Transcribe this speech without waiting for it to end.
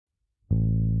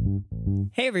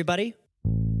Hey everybody,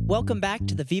 welcome back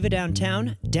to the Viva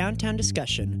Downtown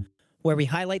Discussion, where we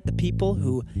highlight the people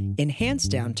who enhance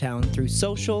downtown through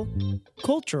social,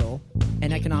 cultural,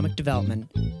 and economic development.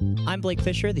 I'm Blake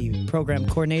Fisher, the program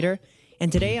coordinator,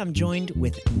 and today I'm joined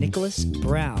with Nicholas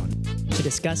Brown to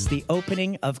discuss the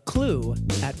opening of Clue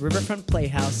at Riverfront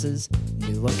Playhouse's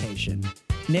new location.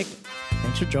 Nick,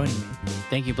 thanks for joining me.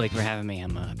 Thank you, Blake, for having me.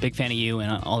 I'm a big fan of you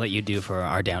and all that you do for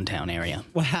our downtown area.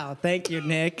 Wow, thank you,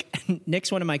 Nick.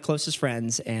 Nick's one of my closest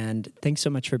friends, and thanks so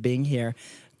much for being here.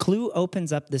 Clue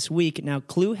opens up this week. Now,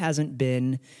 Clue hasn't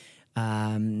been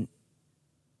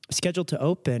scheduled to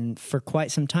open for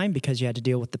quite some time because you had to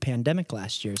deal with the pandemic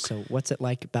last year. So what's it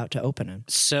like about to open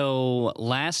it? So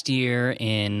last year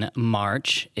in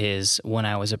March is when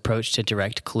I was approached to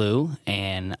direct Clue,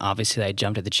 and obviously I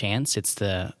jumped at the chance. It's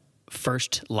the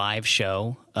first live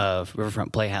show of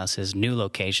Riverfront Playhouse's new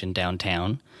location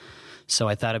downtown. So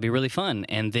I thought it'd be really fun.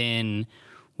 And then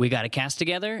we got a cast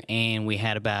together, and we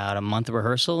had about a month of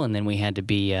rehearsal, and then we had to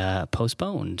be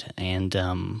postponed. And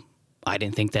I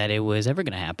didn't think that it was ever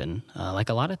going to happen, like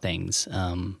a lot of things.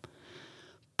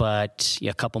 But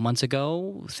a couple months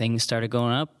ago, things started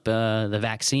going up, the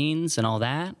vaccines and all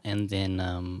that. And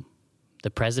then the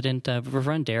president of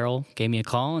Riverfront, Daryl, gave me a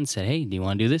call and said, "Hey, do you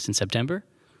want to do this in September?"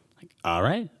 Like, all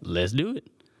right, let's do it.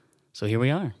 So here we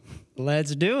are.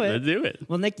 Let's do it. Let's do it.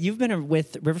 Well, Nick, you've been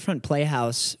with Riverfront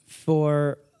Playhouse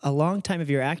for a long time of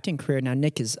your acting career. Now,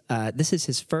 Nick, this is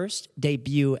his first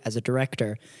debut as a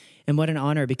director. And what an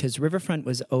honor, because Riverfront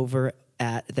was over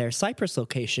at their Cypress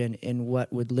location in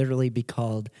what would literally be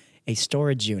called a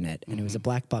storage unit. And it was a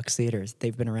black box theater.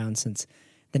 They've been around since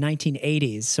the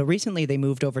 1980s. So recently they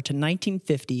moved over to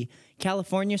 1950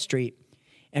 California Street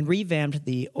and revamped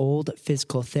the old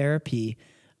physical therapy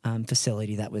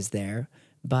facility that was there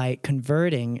by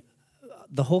converting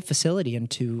the whole facility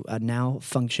into a now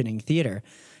functioning theater.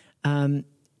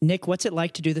 Nick, what's it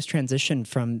like to do this transition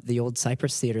from the old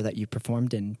Cypress Theater that you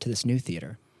performed in to this new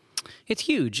theater? It's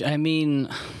huge. I mean,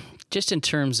 just in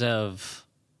terms of,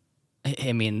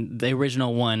 the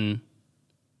original one,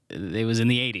 it was in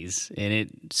the 80s, and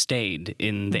it stayed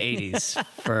in the 80s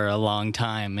for a long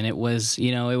time. And it was,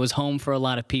 it was home for a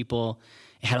lot of people.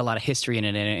 It had a lot of history in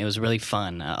it, and it was really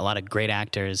fun. A lot of great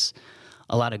actors,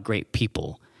 a lot of great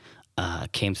people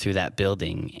came through that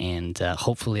building, and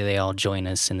hopefully they all join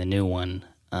us in the new one.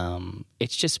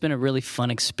 It's just been a really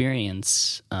fun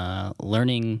experience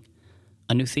learning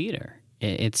a new theater.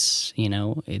 It's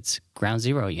ground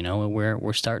zero.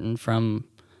 We're starting from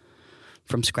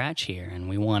scratch here, and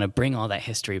we want to bring all that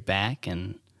history back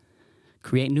and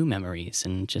create new memories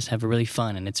and just have a really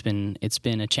fun. And it's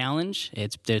been a challenge.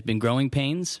 There's been growing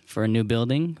pains for a new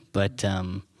building, but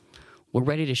we're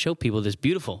ready to show people this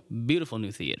beautiful, beautiful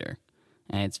new theater.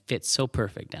 And it fits so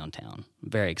perfect downtown. I'm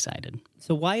very excited.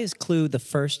 So why is Clue the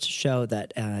first show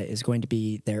that is going to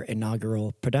be their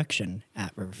inaugural production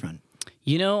at Riverfront?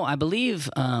 I believe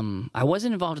I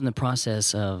wasn't involved in the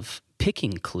process of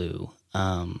picking Clue,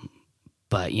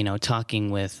 but, talking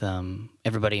with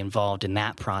everybody involved in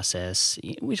that process,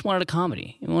 we just wanted a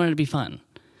comedy. We wanted it to be fun.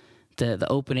 The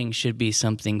opening should be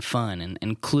something fun.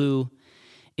 And Clue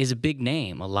is a big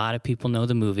name. A lot of people know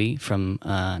the movie from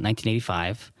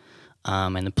 1985.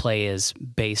 And the play is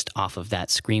based off of that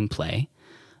screenplay.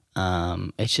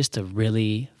 It's just a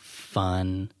really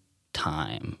fun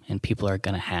time, and people are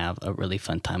going to have a really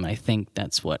fun time. And I think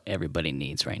that's what everybody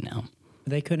needs right now.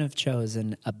 They couldn't have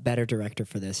chosen a better director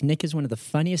for this. Nick is one of the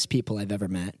funniest people I've ever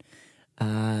met.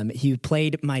 He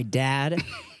played my dad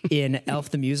in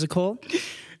Elf the Musical.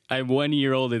 I'm 1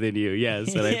 year older than you,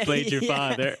 yes, and I played your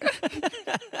father.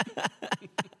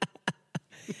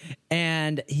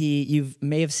 And you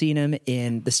may have seen him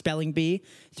in The Spelling Bee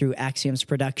through Axiom's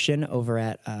production over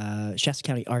at Shasta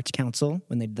County Arts Council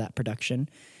when they did that production.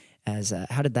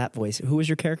 How did that voice? Who was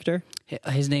your character?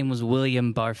 His name was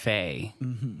William Barfay.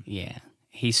 Mm-hmm. Yeah.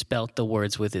 He spelt the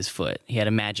words with his foot. He had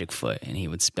a magic foot, and he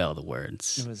would spell the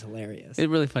words. It was hilarious. It was a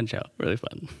really fun show. Really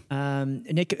fun.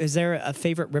 Nick, is there a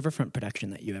favorite Riverfront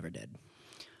production that you ever did?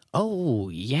 Oh,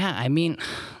 yeah.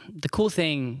 The cool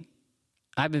thing,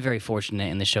 I've been very fortunate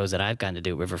in the shows that I've gotten to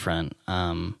do at Riverfront.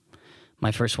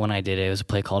 My first one I did, it was a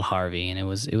play called Harvey, and it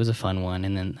was a fun one.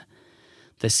 And then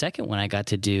the second one I got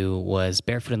to do was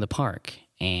Barefoot in the Park,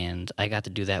 and I got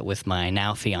to do that with my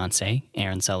now fiance,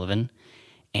 Aaron Sullivan.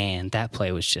 And that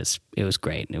play was it was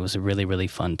great. It was a really, really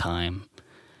fun time,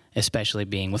 especially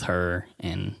being with her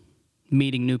and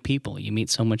meeting new people. You meet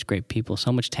so much great people,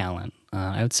 so much talent.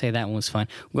 I would say that one was fun.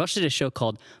 We also did a show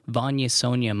called Vanya,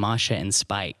 Sonia, Masha, and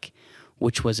Spike,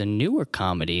 which was a newer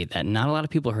comedy that not a lot of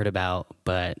people heard about,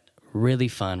 but really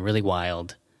fun, really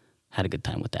wild. Had a good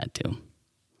time with that too.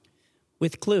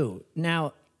 with Clue.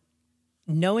 Now,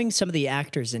 knowing some of the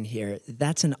actors in here,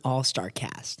 that's an all-star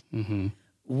cast. Mm-hmm.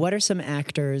 What are some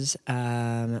actors?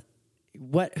 Who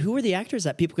are the actors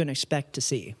that people can expect to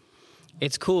see?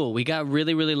 It's cool. We got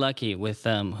really, really lucky with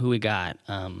who we got.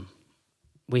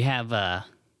 We have.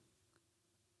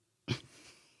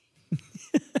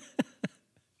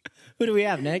 Who do we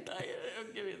have, Nick?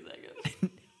 Give me a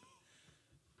second.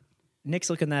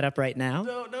 Nick's looking that up right now.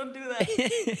 No, don't do that.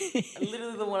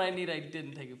 Literally the one I need, I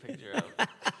didn't take a picture of.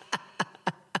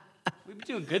 We've been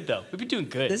doing good, though. We've been doing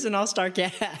good. This is an all-star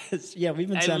cast. Yeah, we've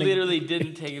been I sounding... literally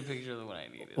didn't take a picture of the one I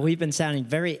needed. We've been sounding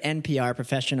very NPR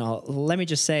professional. Let me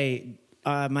just say,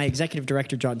 my executive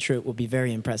director, John Truitt, will be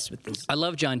very impressed with this. I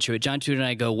love John Truitt. John Truitt and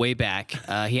I go way back.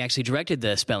 He actually directed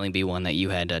the Spelling Bee one that you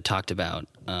had talked about.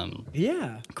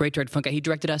 Yeah. Great director. Fun guy. He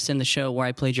directed us in the show where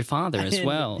I played your father as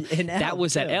well. That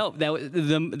was at Elf. That was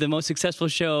the most successful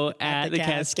show at the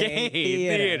Cascade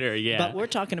Theater. Yeah. But we're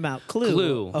talking about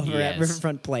Clue over at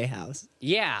Riverfront Playhouse.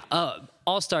 Yeah.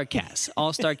 All-star cast.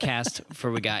 All-star cast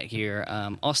for we got here.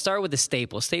 I'll start with the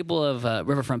staple of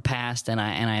Riverfront past, and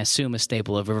I assume a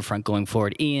staple of Riverfront going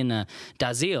forward. Ian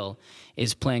Dazil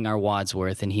is playing our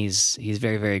Wadsworth, and he's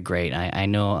very, very great. I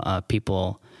know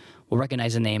people will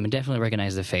recognize the name and definitely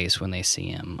recognize the face when they see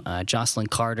him. Jocelyn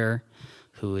Carter,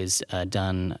 who has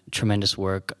done tremendous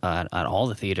work at all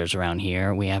the theaters around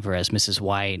here. We have her as Mrs.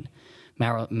 White,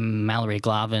 Mallory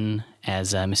Glavin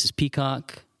as Mrs.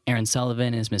 Peacock, Aaron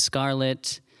Sullivan as Miss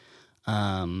Scarlet.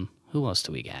 Who else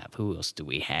do we have?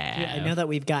 Yeah, I know that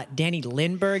we've got Danny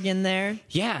Lindbergh in there.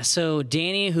 Yeah, so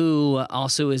Danny, who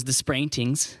also is the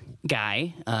Spraintings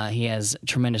guy, he has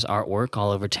tremendous artwork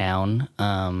all over town.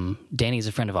 Danny's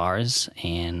a friend of ours,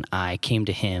 and I came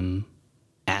to him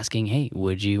asking, hey,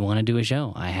 would you want to do a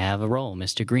show? I have a role,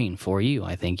 Mr. Green, for you.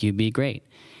 I think you'd be great.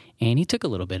 And he took a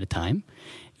little bit of time,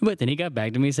 but then he got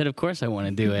back to me and said, of course I want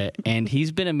to do it. And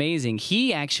he's been amazing.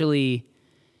 He actually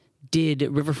did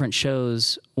Riverfront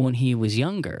shows when he was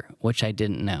younger, which I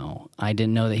didn't know. I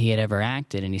didn't know that he had ever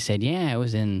acted. And he said, yeah, I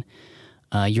was in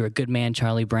You're a Good Man,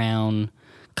 Charlie Brown,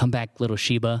 Come Back, Little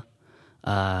Sheba,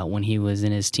 when he was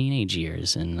in his teenage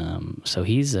years. And so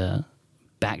he's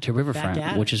back to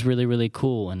Riverfront, which is really, really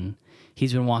cool. And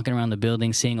he's been walking around the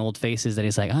building seeing old faces that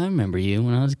he's like, I remember you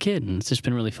when I was a kid. And it's just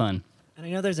been really fun. And I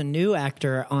know there's a new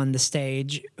actor on the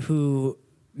stage who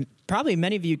probably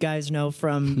many of you guys know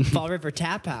from Fall River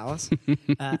Tap House.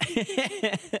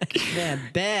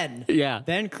 Ben. Yeah.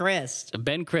 Ben Christ.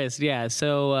 Ben Christ, yeah.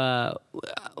 So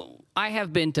I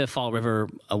have been to Fall River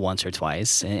once or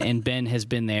twice, and Ben has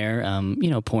been there,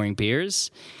 pouring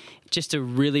beers. Just a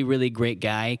really, really great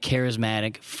guy,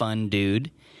 charismatic, fun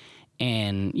dude.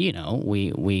 And,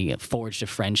 we forged a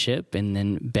friendship, and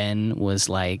then Ben was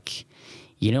like,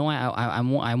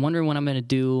 I'm wondering what I'm going to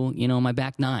do, my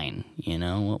back nine,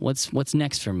 what's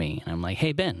next for me? And I'm like,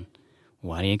 hey, Ben,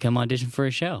 why don't you come audition for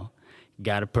a show?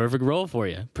 Got a perfect role for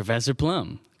you, Professor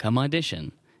Plum, come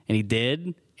audition. And he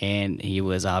did, and he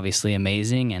was obviously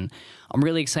amazing, and I'm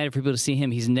really excited for people to see him.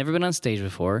 He's never been on stage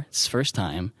before, it's his first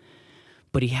time,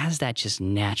 but he has that just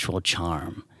natural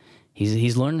charm.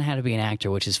 He's learning how to be an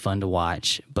actor, which is fun to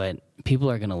watch, but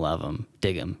people are going to love him,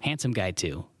 dig him. Handsome guy,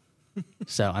 too.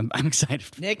 So I'm excited.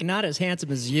 Nick, not as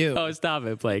handsome as you. Oh, stop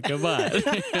it, Blake. Come on.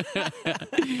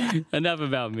 Enough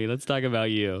about me. Let's talk about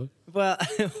you. Well,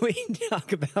 we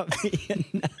talk about me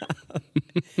enough.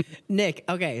 Nick,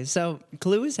 okay, so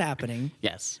Clue is happening.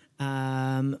 Yes.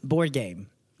 Board game.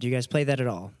 Do you guys play that at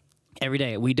all? Every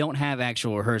day. We don't have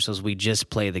actual rehearsals. We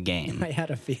just play the game. I had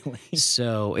a feeling.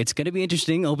 So it's going to be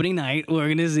interesting. Opening night, we're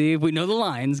going to see if we know the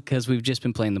lines because we've just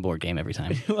been playing the board game every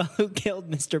time. Well, who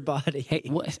killed Mr. Body? Hey,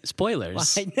 what? Spoilers.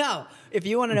 Well, I know. If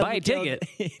you want to know, buy a ticket.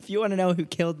 If you want to know who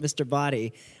killed Mr.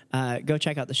 Body, go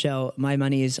check out the show. My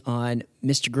money's on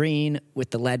Mr. Green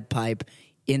with the lead pipe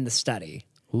in the study.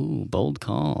 Ooh, bold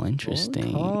call.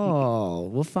 Interesting. Bold call.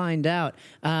 We'll find out.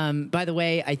 By the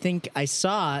way, I think I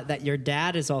saw that your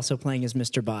dad is also playing as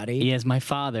Mr. Body. He is my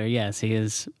father. Yes, he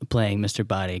is playing Mr.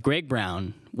 Body. Greg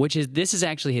Brown, this is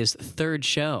actually his third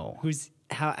show.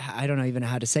 I don't even know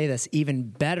how to say this, even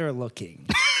better looking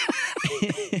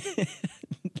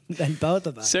than both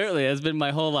of us. Certainly, that's been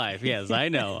my whole life. Yes, I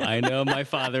know. I know my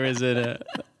father is a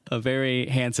very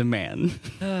handsome man.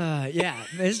 Yeah,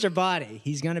 Mr. Body.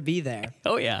 He's going to be there.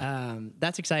 Oh, yeah.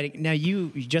 That's exciting. Now, you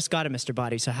just got a Mr.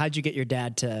 Body, so how'd you get your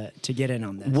dad to get in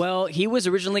on this? Well, he was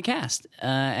originally cast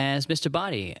as Mr.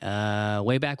 Body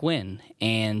way back when,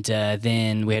 and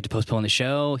then we had to postpone the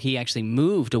show. He actually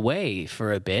moved away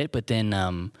for a bit, but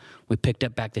then we picked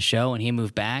up back the show, and he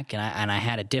moved back, and I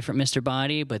had a different Mr.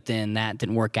 Body, but then that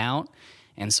didn't work out,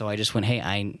 and so I just went, hey,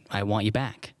 I want you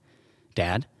back,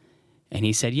 Dad. And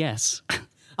he said, yes,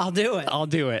 I'll do it. I'll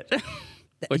do it,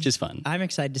 which is fun. I'm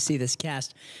excited to see this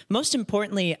cast. Most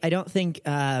importantly, I don't think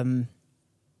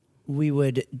we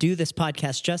would do this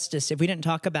podcast justice if we didn't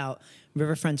talk about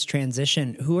Riverfront's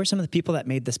transition. Who are some of the people that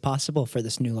made this possible for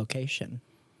this new location?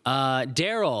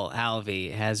 Daryl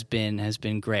Alvey has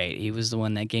been great. He was the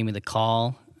one that gave me the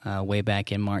call way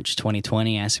back in March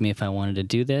 2020, asking me if I wanted to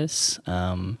do this.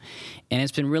 And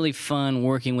it's been really fun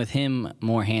working with him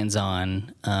more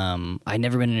hands-on. I'd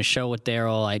never been in a show with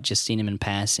Daryl. I'd just seen him in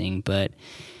passing, but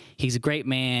he's a great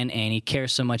man, and he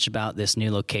cares so much about this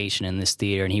new location and this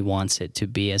theater, and he wants it to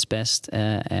be as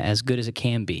good as it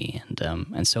can be,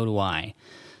 and so do I.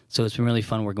 So it's been really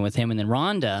fun working with him. And then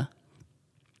Rhonda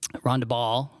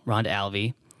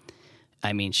Alvey,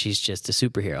 I mean, she's just a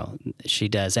superhero. She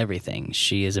does everything.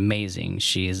 She is amazing.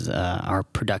 She is our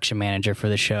production manager for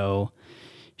the show.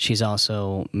 She's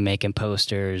also making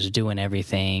posters, doing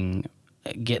everything,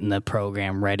 getting the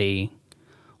program ready,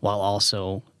 while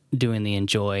also doing the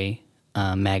Enjoy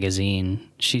magazine.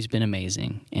 She's been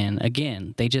amazing. And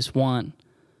again, they just want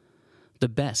the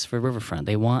best for Riverfront.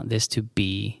 They want this to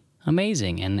be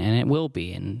amazing, and it will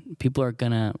be. And people are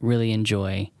going to really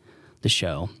enjoy the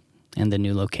show and the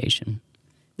new location.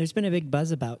 There's been a big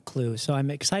buzz about Clue, so I'm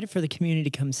excited for the community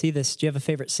to come see this. Do you have a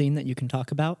favorite scene that you can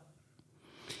talk about?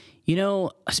 You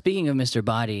know, speaking of Mr.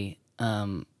 Body,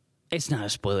 it's not a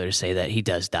spoiler to say that he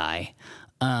does die.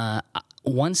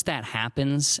 Once that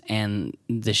happens, and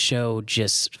the show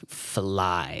just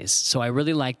flies. So I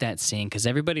really like that scene because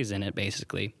everybody's in it,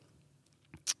 basically.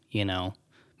 You know,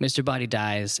 Mr. Body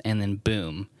dies, and then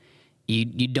boom.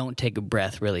 You don't take a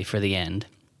breath, really, for the end.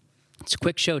 It's a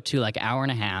quick show, too, like an hour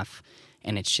and a half,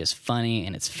 and it's just funny,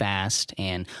 and it's fast.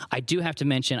 And I do have to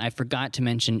mention, I forgot to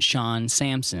mention Sean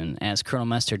Sampson as Colonel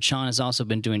Mustard. Sean has also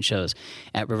been doing shows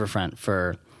at Riverfront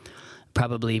for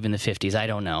probably even the 50s. I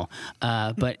don't know.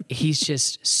 But he's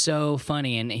just so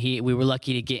funny, and we were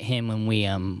lucky to get him when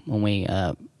we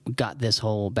got this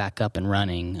whole back up and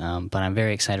running. But I'm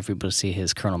very excited for people to see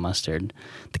his Colonel Mustard.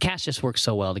 The cast just works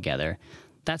so well together.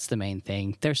 That's the main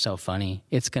thing. They're so funny.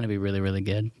 It's going to be really, really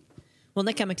good. Well,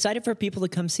 Nick, I'm excited for people to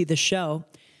come see the show.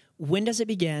 When does it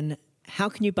begin? How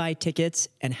can you buy tickets?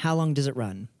 And how long does it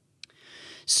run?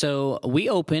 So we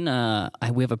open,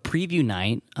 we have a preview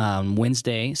night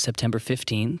Wednesday, September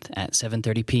 15th at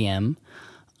 7:30 p.m.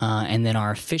 And then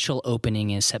our official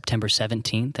opening is September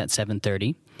 17th at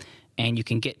 7:30. And you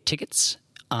can get tickets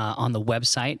on the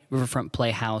website,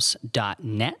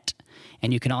 riverfrontplayhouse.net.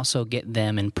 And you can also get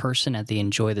them in person at the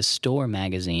Enjoy the Store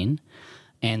magazine.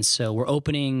 And so we're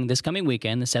opening this coming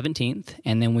weekend, the 17th,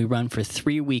 and then we run for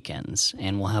 3 weekends.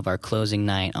 And we'll have our closing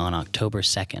night on October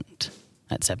 2nd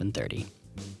at 7:30.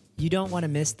 You don't want to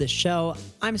miss this show.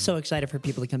 I'm so excited for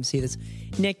people to come see this.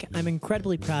 Nick, I'm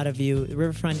incredibly proud of you.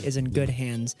 Riverfront is in good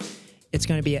hands. It's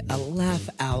going to be a laugh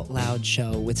out loud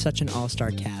show with such an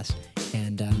all-star cast,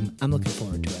 and I'm looking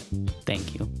forward to it.